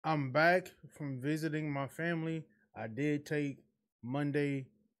I'm back from visiting my family. I did take Monday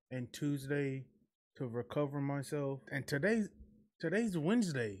and Tuesday to recover myself. And today's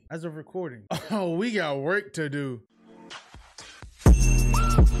Wednesday as of recording. Oh, we got work to do.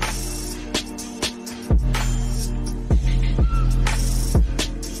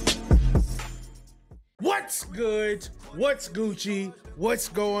 What's good? What's Gucci? What's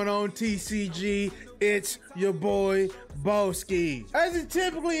going on, TCG? It's your boy Boski. As it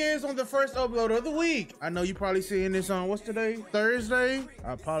typically is on the first upload of the week. I know you probably seeing this on, what's today? Thursday?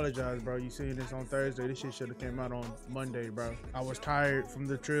 I apologize, bro. You seeing this on Thursday. This shit should have came out on Monday, bro. I was tired from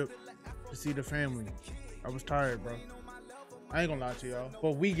the trip to see the family. I was tired, bro. I ain't gonna lie to y'all.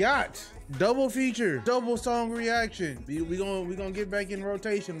 But we got double feature, double song reaction. We gonna get back in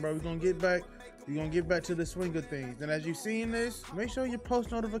rotation, bro. We're gonna get back to the swing of things. And as you seeing this, make sure your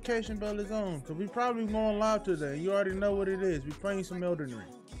post notification bell is on. So we probably going live today. You already know what it is. We playing some Elden Ring.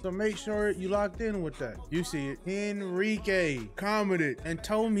 So make sure you locked in with that. You see it. Henrique commented and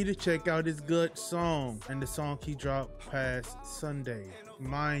told me to check out his good song. And the song he dropped past Sunday.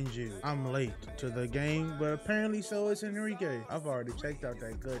 Mind you, I'm late to the game, but apparently so is Henrique. I've already checked out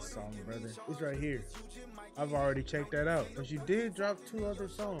that good song, brother. It's right here. I've already checked that out. But you did drop 2 other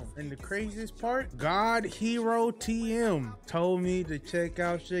songs. And the craziest part, God Hero TM told me to check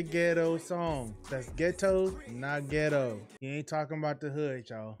out your ghetto song. That's ghetto, not ghetto. He ain't talking about the hood,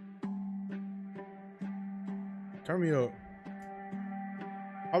 y'all. Turn me up.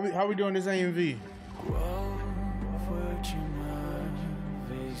 How we doing this AMV?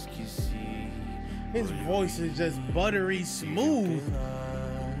 His voice is just buttery smooth.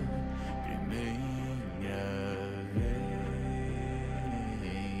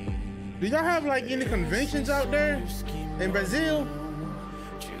 Do y'all have like any conventions out there in Brazil?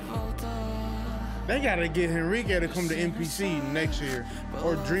 They gotta get Henrique to come to NPC next year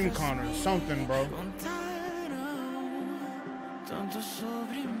or DreamCon or something, bro.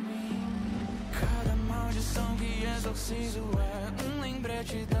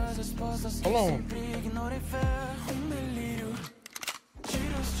 Hold on.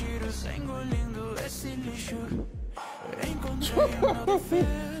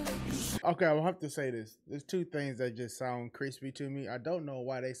 Okay, I'll have to say this. There's 2 things that just sound crispy to me. I don't know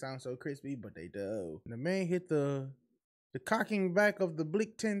why they sound so crispy, but they do. The man hit the cocking back of the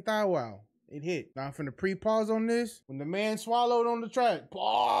Blick 10 thigh wow. It hit. Now I'm finna pre-pause on this. When the man swallowed on the track,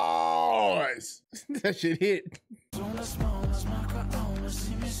 pause. That shit hit.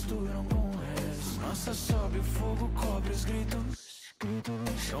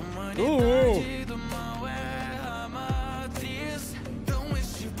 Ooh.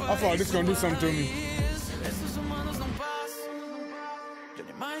 I thought this was gonna do something to me.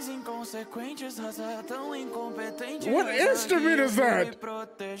 What instrument is that?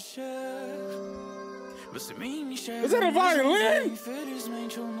 Is that a violin?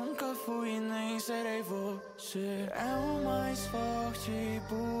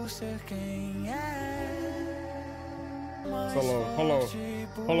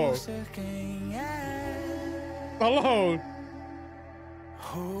 Hello.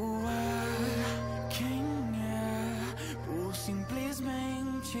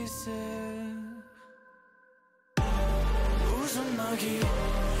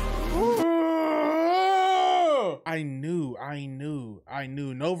 I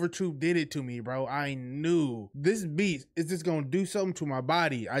knew. Nova Troop did it to me, bro. I knew. This beat is just gonna do something to my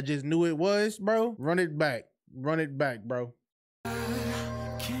body. I just knew it was, bro. Run it back, bro.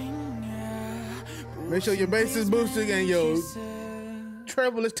 Make sure your bass is boosted and your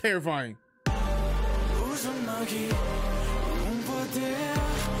treble is terrifying.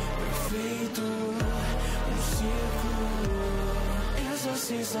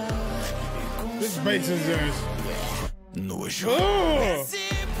 This bass is just... Oh!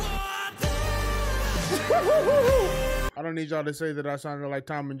 I don't need y'all to say that I sounded like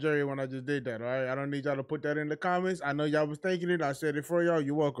Tom and Jerry when I just did that, all right? I don't need y'all to put that in the comments. I know y'all was thinking it. I said it for y'all.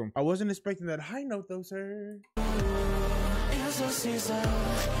 You're welcome. I wasn't expecting that high note though, sir.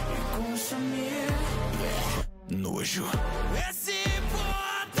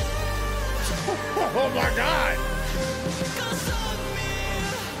 Oh my God!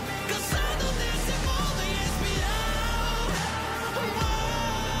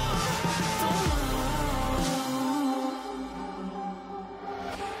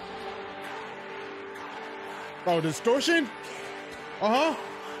 Oh, distortion? Uh-huh.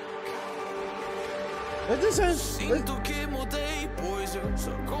 That just says... Hold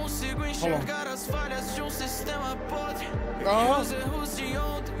on.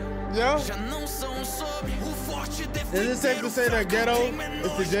 Yeah. Is it safe to say that Geto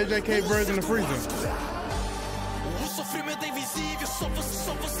is the JJK version of Freezer?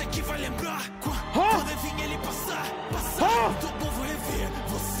 Huh? Huh?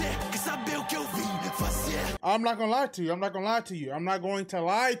 I'm not gonna lie to you. I'm not gonna lie to you. I'm not going to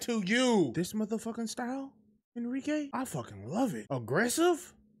lie to you. This motherfucking style, Enrique, I fucking love it.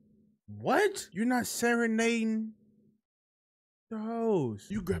 Aggressive? What? You're not serenading the hoes.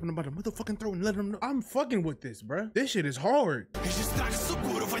 You grabbing them by the motherfucking throat and letting them know. I'm fucking with this, bruh. This shit is hard.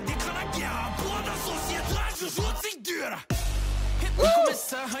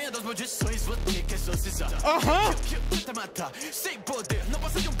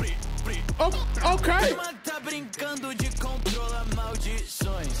 Oh, okay.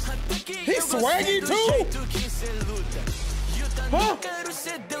 He's swaggy too. Huh?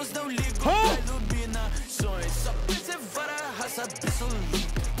 Huh?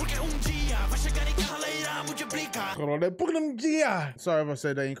 Hold on, that put them GI. Sorry if I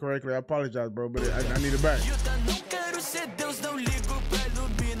said that incorrectly. I apologize, bro, but I need it back.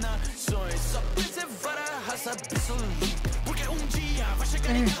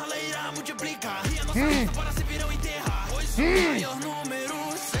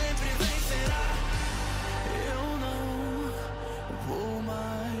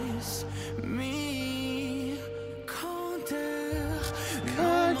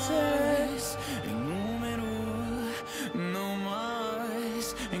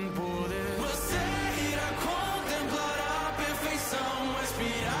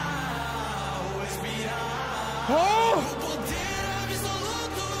 Oh!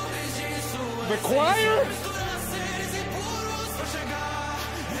 The choir?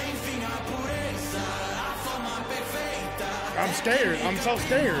 I'm scared. I'm so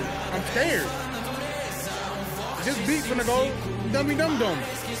scared. I'm scared. This beat finna go dummy dum dum.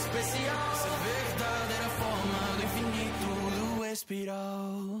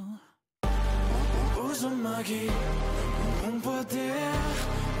 Poder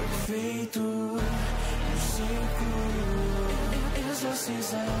perfeito,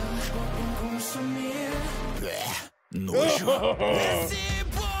 exorcizar, consumir. Nojo.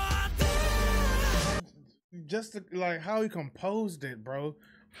 Just like how he composed it, bro.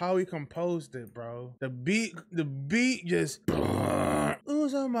 How he composed it, bro. The beat just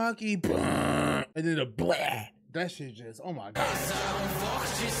Uzumaki, and then the blah. That shit just, oh my god.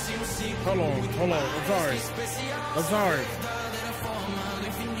 Hold on. I'm sorry.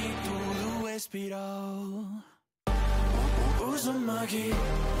 Uzumaki,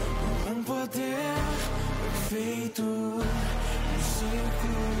 poder perfeito,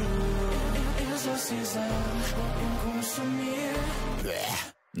 exorcizar, consumir.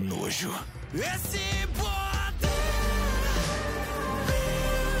 Nojo. Esse poder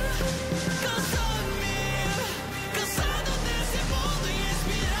cansado desse mundo em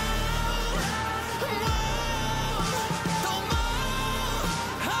espiral.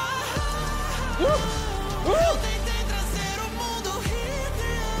 Eu tentei trazer o mundo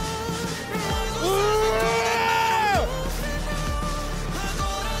ideal, mas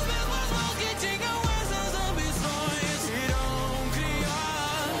agora as mesmas mãos que tinham essas ambições irão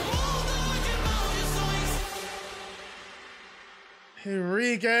criar um mundo de maldições.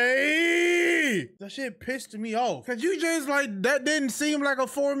 Henrique, that shit pissed me off. Cause you just like, that didn't seem like a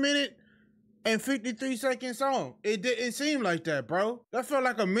 4-minute and 53-second song. It didn't seem like that, bro. That felt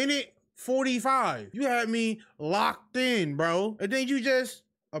like a minute 45. You had me locked in, bro. And then you just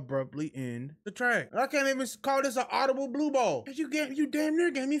abruptly end the track. And I can't even call this an audible blue ball. Cause you damn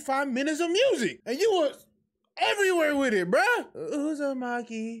near gave me 5 minutes of music. And you was everywhere with it, bruh.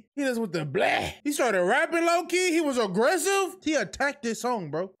 Uzumaki. He just with the blah. He started rapping low key. He was aggressive. He attacked this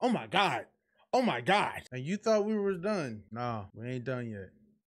song, bro. Oh my God. Oh my God. And you thought we was done. Nah, we ain't done yet.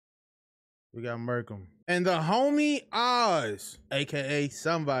 We got Merkham. And the homie Oz, AKA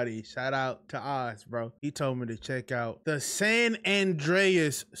somebody, shout out to Oz, bro. He told me to check out the San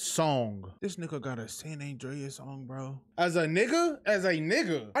Andreas song. This nigga got a San Andreas song, bro. As a nigga,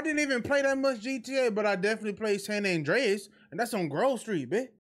 I didn't even play that much GTA, but I definitely played San Andreas, and that's on Grove Street, bitch.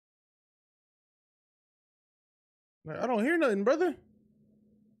 Like, I don't hear nothing, brother.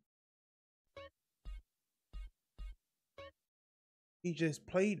 He just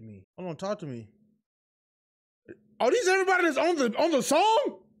played me. Hold on, talk to me. Oh, these everybody that's on the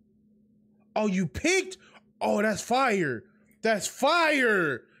song? Oh, you picked? Oh, that's fire. That's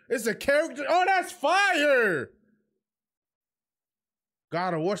fire. It's a character. Oh, that's fire.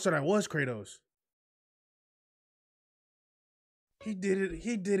 God of War, so that was Kratos. He did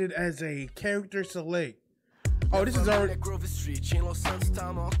it as a character select. Oh, this is already.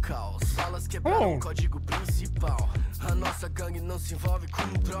 Oh.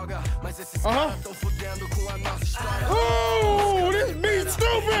 Oh, this beat's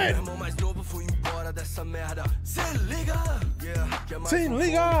stupid. Se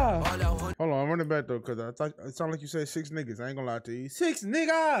liga. Hold on, I'm running back though, cause it sound like you said 6 niggas. I ain't gonna lie to you. 6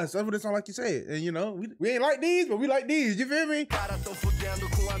 niggas. That's what it sound like you said. And you know, we ain't like these, but we like these. You feel me?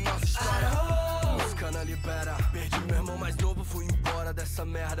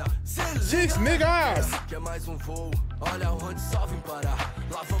 6 niggas.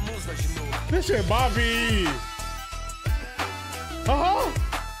 This shit Bobby.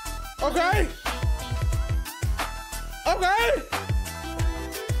 Okay. Okay.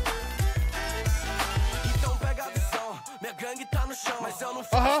 Então pega a visão, minha gangue tá no chão, mas eu não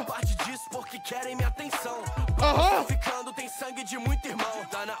faço parte disso porque querem minha atenção. Tá ficando, tem sangue de muito irmão.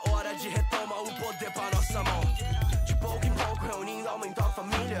 Tá na hora de retomar o poder pra nossa mão. De pouco em pouco reunindo, aumentou a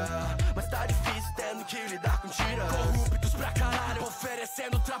família. Mas tá difícil tendo que lidar com tiras. Corruptos pra caralho,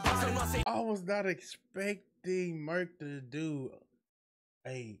 oferecendo trabalho. Eu não aceito. I was not expecting Merc to do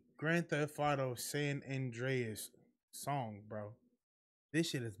a Grand Theft Auto San Andreas song, bro. This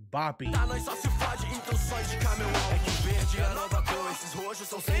shit is boppy. Tá, nós só se fode em canções de camelô. É que verde é a nova cor, esses rojos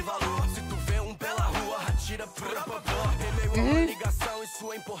são sem valor. Se tu vê pela rua, atira por apavor. Remeio uma ligação,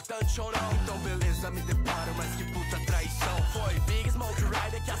 isso é importante ou não? Então beleza, me deparo, mas que puta traição. Foi Big Smoke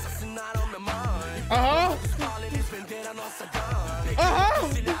Rider que assassinaram minha mãe. Eles venderam a nossa gun.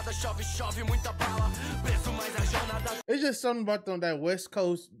 Chove, chove, muita bala. Preço mais a jornada. It's just something about that West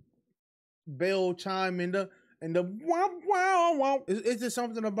Coast bell chime and the wow wow wow. It's just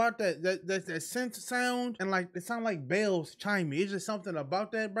something about that synth sound, and like it sound like bells chiming. It's just something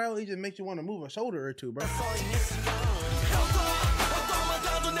about that, bro. It just makes you want to move a shoulder or two, bro.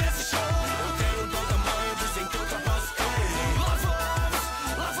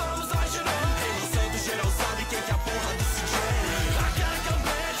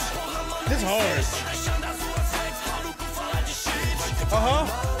 This hard.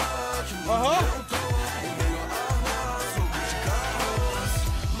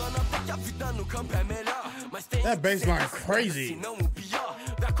 That bass line crazy.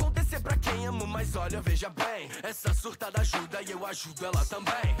 Vai acontecer pra quem ama, mas olha, veja bem. Essa surtada ajuda e eu ajudo ela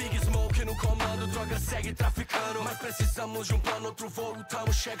também. Big Smoke no comando, droga segue traficando. Mas precisamos de plano, outro voo,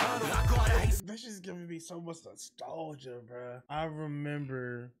 tamo chegando. Agora this is giving me so much nostalgia, bro. I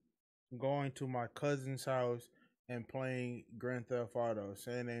remember going to my cousin's house and playing Grand Theft Auto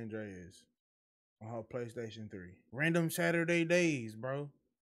San Andreas on her PlayStation 3. Random Saturday days, bro.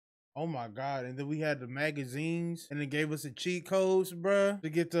 Oh my God. And then we had the magazines, and it gave us the cheat codes, bro, to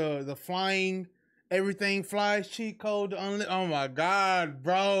get the flying, everything flies cheat code to unlit. Oh my God,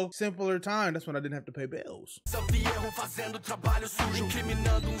 bro. Simpler time. That's when I didn't have to pay bills. fazendo trabalho sujo,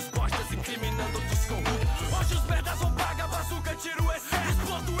 incriminando uns postas, incriminando outros corruptos. Hoje os merdas vão pagar, bazuca, tira o excesso.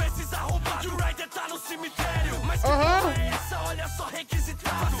 Explodo esses arrombados, o Rider tá no cemitério. Mas que porra é essa? Olha só,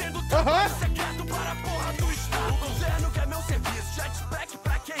 requisitado. Fazendo trabalho secreto para a porra do Estado. O governo quer meu serviço, jetpack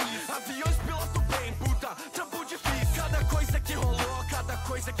pra que isso? Aviões piloto bem, puta, trampo difícil. Cada coisa que rolou, cada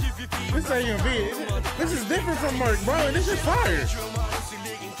coisa que vivi. This AMV, this is different from Merc, bro, and this is fire.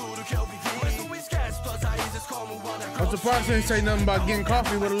 I'm surprised they didn't say nothing about getting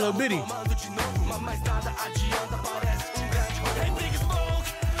coffee with a little bitty.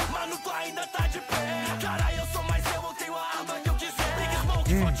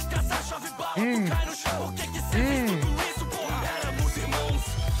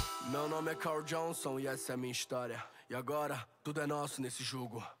 Meu nome é Carl Johnson e essa é a minha história. E agora, tudo é nosso nesse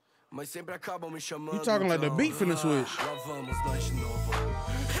jogo. Mas sempre acabam me chamando. You talking like the beat finna switch. Lá vamos nós de novo.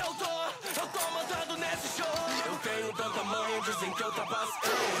 Eu tô mandando nesse show. Eu tenho tanta manha, dizem que eu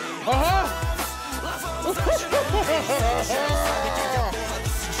trapacei. Lá vamos nós de novo. Sabe quem é a porra do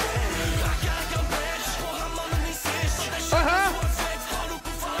CJ? Aquela campete, porra, mano, não insiste. Deixa vocês, pau no cu,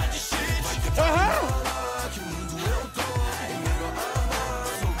 falar de shit. Vai falar que mundo eu tô.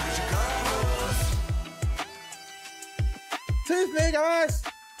 Six niggas.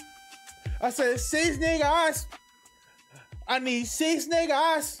 I said 6 niggas. I need 6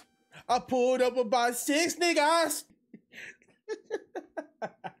 niggas. I pulled up about 6 niggas.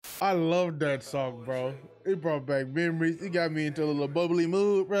 I love that song, bro. It brought back memories. It got me into a little bubbly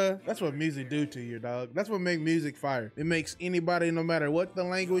mood, bro. That's what music do to you, dog. That's what makes music fire. It makes anybody, no matter what the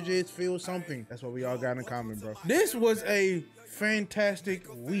language is, feel something. That's what we all got in common, bro. This was a fantastic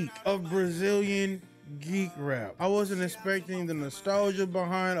week of Brazilian geek rap. I wasn't expecting the nostalgia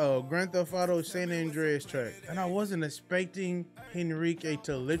behind a Grand Theft Auto San Andreas track. And I wasn't expecting Henrique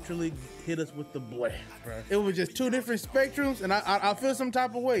to literally hit us with the blast, bro. It was just two different spectrums, and I feel some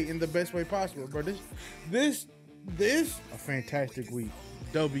type of way in the best way possible, bro. This a fantastic week.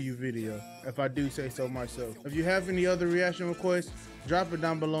 W video, if I do say so myself. If you have any other reaction requests, drop it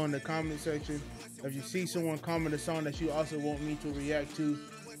down below in the comment section. If you see someone comment a song that you also want me to react to,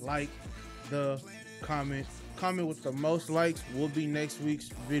 like the comment. Comment with the most likes will be next week's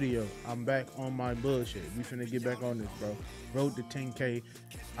video. I'm back on my bullshit. We finna get back on this, bro. Road to 10K.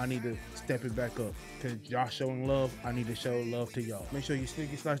 I need to step it back up. Cause y'all showing love, I need to show love to y'all. Make sure you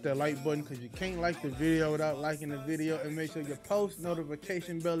sneaky slash that like button, cause you can't like the video without liking the video. And make sure your post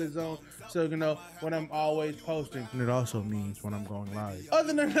notification bell is on so you know when I'm always posting. And it also means when I'm going live.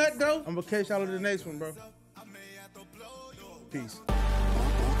 Other than that though, I'm gonna catch y'all in the next one, bro. Peace.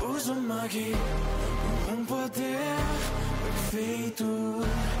 Usa-me aqui poder perfeito,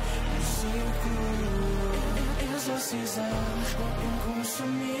 ciclo, exorcizar,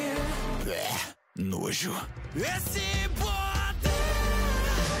 consumir, nojo. Esse